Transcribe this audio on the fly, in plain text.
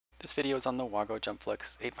This video is on the WAGO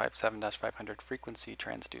Jumpflex 857-500 frequency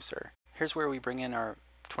transducer. Here's where we bring in our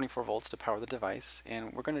 24 volts to power the device,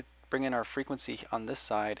 and we're going to bring in our frequency on this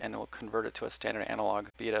side and it will convert it to a standard analog,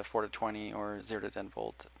 be it a 4 to 20 or 0 to 10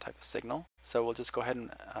 volt type of signal. So we'll just go ahead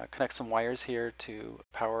and connect some wires here to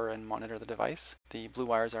power and monitor the device. The blue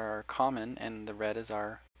wires are our common and the red is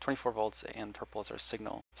our 24 volts and purple is our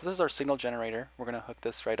signal. So this is our signal generator. We're going to hook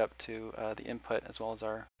this right up to the input as well as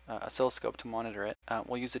our oscilloscope to monitor it.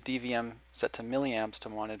 We'll use a DVM set to milliamps to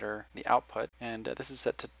monitor the output, and this is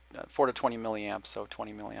set to 4 to 20 milliamps, so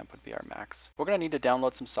 20 milliamp would be our max. We're going to need to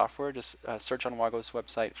download some software. Just search on WAGO's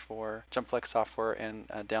website for Jumpflex software and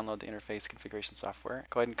download the interface configuration software.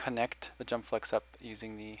 Go ahead and connect the Jumpflex up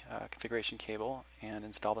using the configuration cable and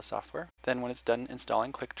install the software. Then when it's done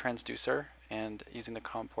installing, click Transducer, and using the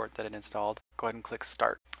COM port that it installed, go ahead and click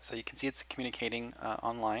Start. So you can see it's communicating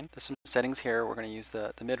online. There's some settings here. We're going to use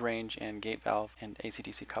the mid-range and gate valve and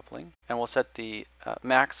AC-DC coupling. And we'll set the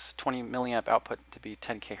max 20 milliamp output to be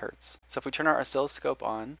 10 kHz. So if we turn our oscilloscope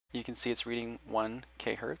on, you can see it's reading 1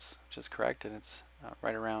 kHz, which is correct, and it's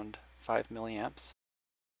right around 5 milliamps.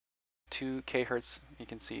 2 kHz, you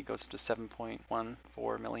can see, goes to 7.14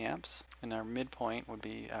 milliamps. And our midpoint would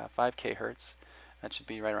be 5 kHz. That should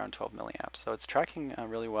be right around 12 milliamps. So it's tracking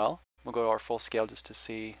really well. We'll go to our full scale just to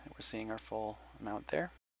see that we're seeing our full amount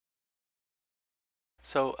there.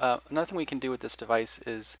 So another thing we can do with this device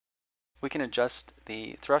is we can adjust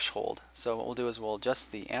the threshold. So what we'll do is we'll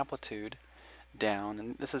adjust the amplitude down.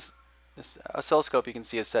 And this oscilloscope, you can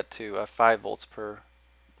see, is set to 5 volts per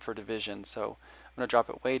division. So I'm going to drop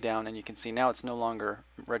it way down, and you can see now it's no longer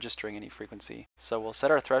registering any frequency. So we'll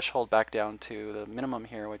set our threshold back down to the minimum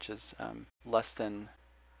here, which is less than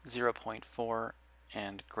 0.4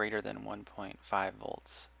 and greater than 1.5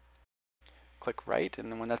 volts. Click right, and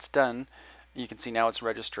then when that's done, you can see now it's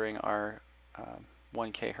registering our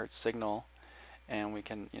 1 kHz signal, and we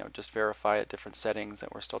can just verify at different settings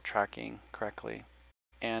that we're still tracking correctly.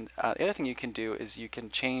 And the other thing you can do is you can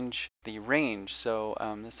change the range. So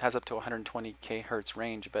this has up to 120 kHz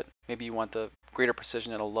range, but maybe you want the greater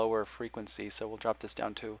precision at a lower frequency. So we'll drop this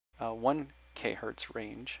down to 1 kHz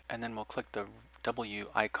range, and then we'll click the W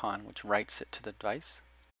icon, which writes it to the device.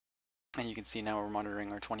 And you can see now we're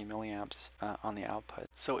monitoring our 20 milliamps on the output.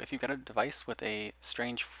 So if you've got a device with a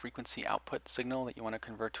strange frequency output signal that you want to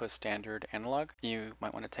convert to a standard analog, you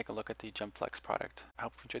might want to take a look at the Jumpflex product. I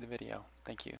hope you enjoyed the video. Thank you.